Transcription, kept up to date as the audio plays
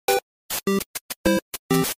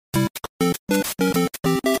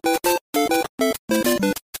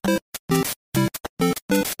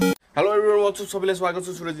सबैलाई स्वागत छ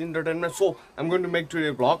Suraj entertainment. So I'm going to make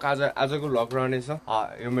today vlog. आजको भ्लग रहनेछ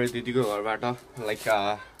यो मेरो दिदीको घरबाट लाइक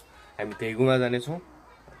हामी देगुमा जानेछौँ।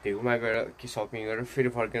 देगुमा गएर कि सपिङ गरेर फेरि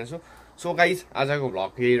फर्किनेछौँ। सो गाइज आजको भ्लग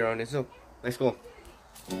यही रहनेछ। Let's go.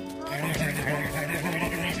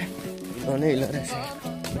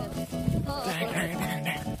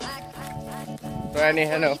 अनि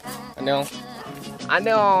हेलो अन्य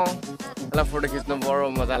अन्य मलाई फोटो खिच्नु बडो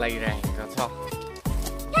मजा लागिरहेको छ।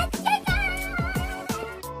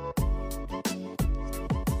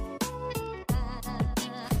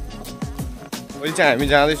 अहिले चाहिँ हामी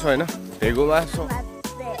जाँदैछौँ होइन देगुमा। सो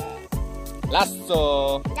लासो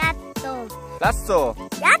लासो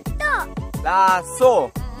लासो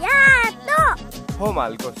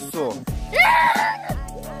होमालको सो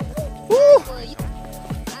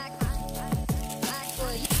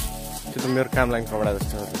त्यो त मेरो काम लाग्ने कपडा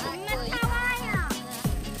जस्तो छ।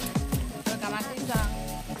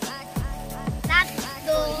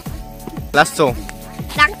 लासो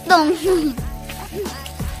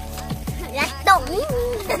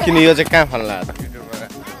किन यो चाहिँ कहाँ फल्ला त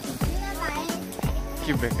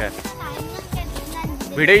के बेकार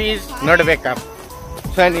भिडियो इज नट बेकार।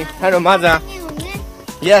 सानी खानु मजा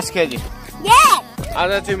यस केजी।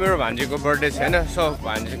 आज चाहिँ मेरो भान्जीको बर्थडे छ होइन। सो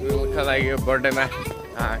भान्जीको लागि यो बर्थडेमा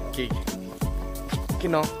के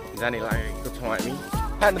किन जाने लागेको छौँ हामी।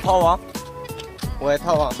 खानु थाउ वे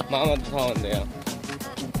थाउ मामा त थाउ भन्दै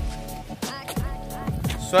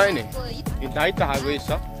सो नि दाइ त आगो छ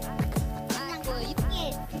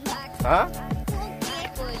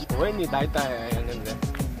왜你来带하는데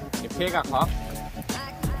니 배가 가?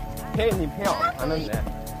 니 배 하는데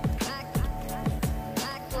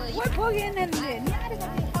왜 거기 있는데 니 아래가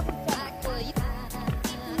하고 있잖아.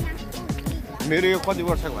 मेरो यो कति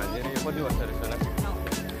वर्षको भान्जी यो कति वर्ष रहेछ होला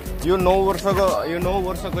यो 9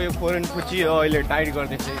 वर्षको यो कोरेन पुची अहिले टाइट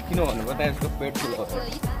गर्दैछ। किन भन्नुभयो त यसको पेट ठुलो हो।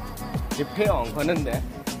 यो फे हङ्कनन्दे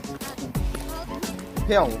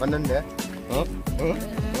फे हङ्कनन्दे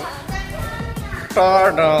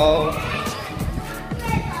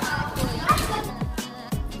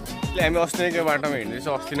हामी अस्तिकै बाटोमा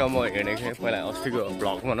हिँड्दैछौँ। अस्ति न म हिँडेको थिएँ पहिला अस्तिको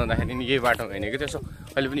भ्लग बनाउँदाखेरि नि यही बाटोमा हिँडेको थिएँ। सो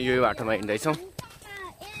अहिले पनि यही बाटोमा हिँड्दैछौँ।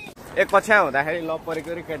 एक पछ्या हुँदाखेरि लभ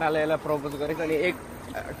परेको केटाले यसलाई प्रपोज गरेको अनि एक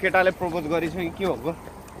केटाले प्रपोज गरेछ कि के भएको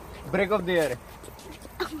ब्रेकअप दियो अरे।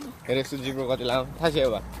 हेरेको छु जिब्रो कति लामो थाहा छ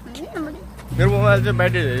अब। मेरो मोबाइल चाहिँ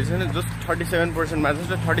ब्याट्री धेरै छैन जस्ट 37% मात्र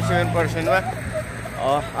छ। 37%मा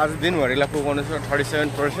आज दिनभरिलाई पुगाउनु छ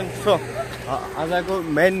 37%। सो आजको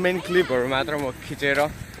मेन क्लिपहरू मात्र म खिचेर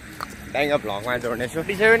डाइङा भ्लगमा जोड्नेछु।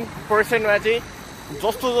 37%मा चाहिँ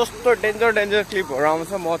जस्तो डेन्जर क्लिपहरू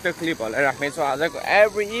आउँछ म त्यो क्लिपहरूलाई राख्नेछु आजको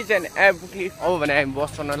इच एन्ड एभ्री क्लिप। अब भने हामी बस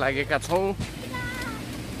चढ्न लागेका छौँ।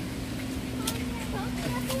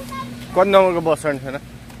 कति नम्बरको बस चढ्नु छैन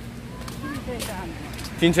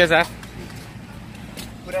 304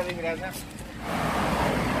 पुरा देखिरहेको छ।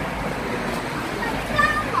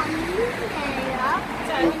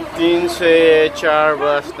 304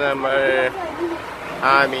 बस नम्बर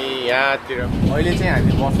हामी यहाँतिर। अहिले चाहिँ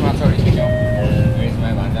हामी बसमा चढिसक्यौँ।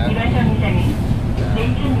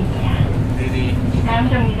 दिदी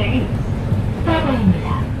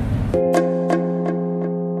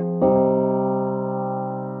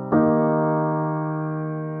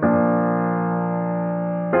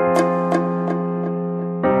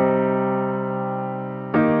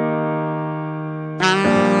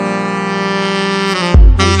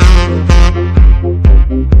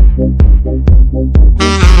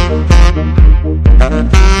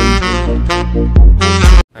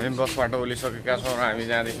हामी बसबाट उलिसकेका छौँ र हामी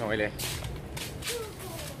जाँदैछौँ अहिले।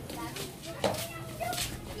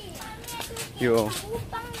 यो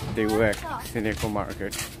देगु सिनेको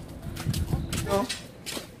मार्केट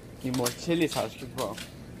यो मछली छ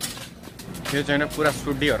यो चाहिँ पुरा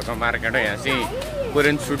सुड्डीहरूको मार्केट हो। यहाँ चाहिँ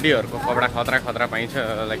कोरियन सुड्डीहरूको कपडा खतरा पाइन्छ।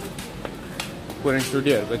 लाइक कोरियन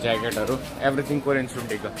सुड्डीहरूको ज्याकेटहरू एभ्रिथिङ कोरियन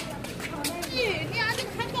सुड्डीको।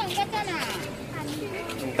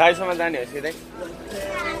 दाइसम्म जाने हो सिधै।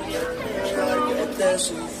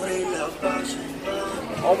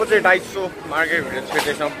 अब चाहिँ डाइसो मार्केट भिडियो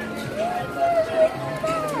छिर्दैछौँ।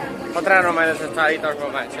 खतरा रमाइलो छ चारैतर्फ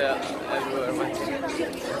मान्छे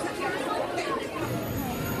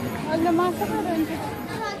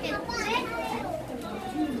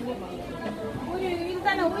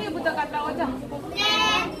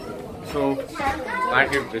सो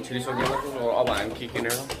मार्केट भिडियो छिरिसकेको छु। अब हामी के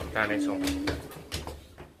किनेर जानेछौँ।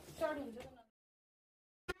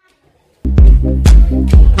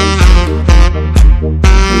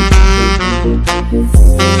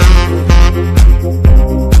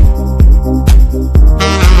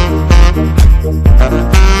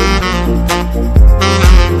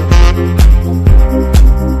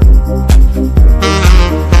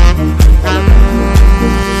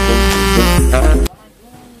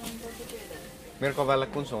 मेरो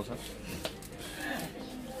कपाललाई कुन सुहाउँछ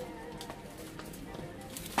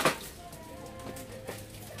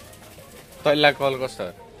तैँलाई कल कस्तो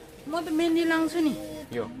म त मेहन्दी लाउँछु नि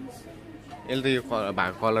यो यसले त यो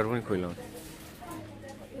भएको कलर पनि खुइलाउँछ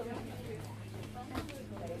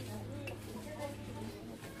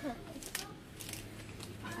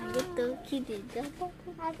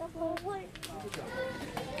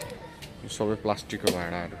सबै प्लास्टिकको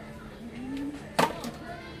भाँडाहरू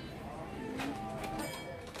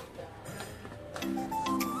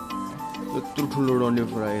यत्रो ठुलो डन्डी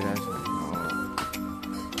पुऱ्याइरहेछ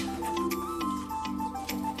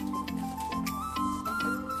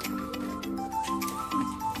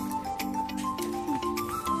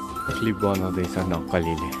क्लिप बनाउँदैछ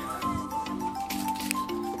नक्कलीले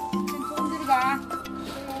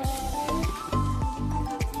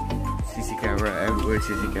CC camera everywhere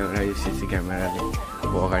CC camera यो सीसी क्यामेराले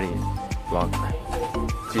अब अगाडि भ्लग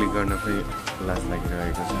क्लिक गर्न पनि लाज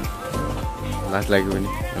लागिरहेको छ लाज लाग्यो भने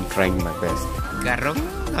आइम ट्राइङ माई बेस्ट गरौँ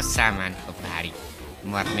न सामानको भारी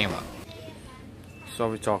मर्ने भयो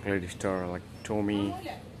सबै चक्लेट स्टोर लाइक टोमी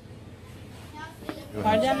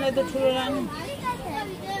भर्जनलाई त ठुलो लानु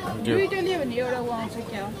दुईटा लियो भने एउटा आउँछ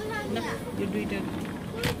क्या ल यो दुईटा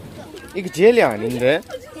एक जेली हानिँदै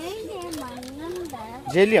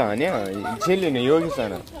जेली हान्यो जेली नै योगी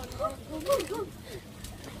छैन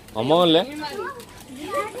अमलले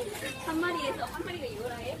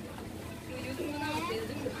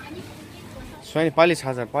स्वानी पाली छ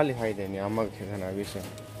पाली खाइदियो नि आमाको खेल्न बिर्स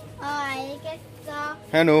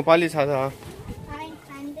हेलो पाली छ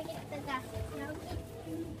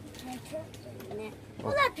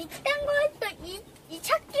코나 비슷한 거 했어. 이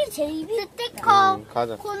찾기 제일 스티커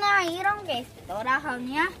가자. 코나 이런 게 있더라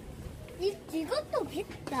하냐? 이것도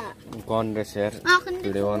비슷다. 건 레셀 아 근데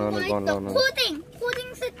그래, 그거 원하는 건 있어. 원하는. 코딩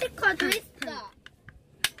스티커도 있어.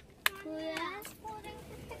 그래 코딩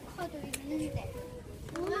스티커도 있는데.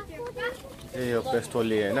 यो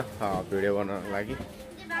पेस्टोली होइन भिडियो बनाउनको लागि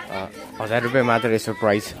 1000 रुपियाँ मात्र यसो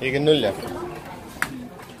प्राइस किन्नु ल्या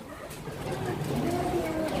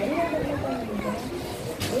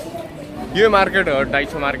यो मार्केट हो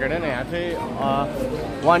डाइसो मार्केट होइन यहाँ चाहिँ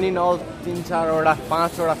 1 इन अल 3-4वटा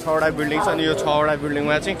 5वटा 6वटा बिल्डिङ छ अनि यो 6वटा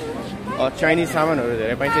बिल्डिङमा चाहिँ चाइनिज सामानहरू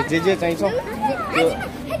धेरै पाइन्छ जे चाहिन्छ त्यो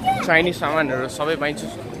चाइनिज सामानहरू सबै पाइन्छ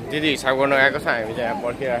त्यति हिसाब गर्न गएको छ हामी चाहिँ यहाँ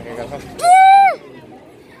पर्खिराखेका छौँ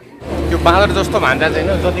त्यो बाँदर जस्तो भान्जा चाहिँ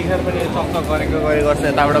होइन जतिखेर पनि चकचक गरेको गर्छ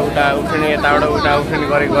यताबाट उठा उफ्रिने यताबाट उठा उफ्रिने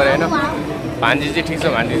गरेको गरे होइन भान्जी चाहिँ ठिक छ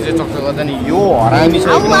भान्जी चाहिँ चकचक गर्दा नि यो हरामी छ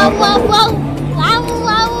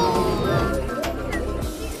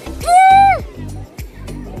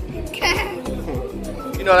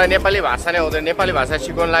यिनीहरूलाई नेपाली भाषा नै आउँदैन नेपाली भाषा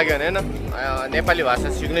सिकाउनु लाग्यो भने होइन नेपाली भाषा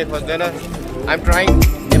सिक्नै खोज्दैन आइम ट्राइङ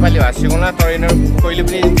नेपाली भाषा सिकाउन तर यिनीहरू कहिले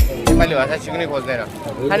पनि नेपाली भाषा सिक्नै खोज्दैन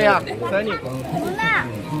खाने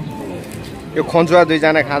यो खन्चुवा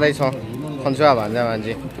दुईजना खाँदैछ खन्चुवा भान्जा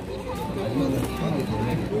भान्जी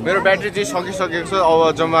मेरो ब्याट्री चाहिँ सकिसकेको छ अब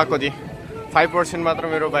जम्मा कति 5% मात्र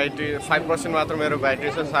मेरो ब्याट्री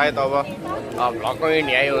छ सायद अब भ्लगको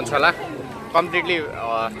न्याय हुन्छ होला कम्प्लिटली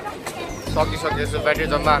सकिसकेको छ ब्याट्री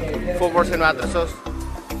जम्मा 4% मात्र छ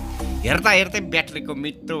हेर्दा हेर्दै ब्याट्रीको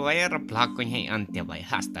मृत्यु भयो र भ्लगको यहीँ अन्त्य भयो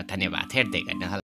हस् त धन्यवाद हेर्दै गर्नु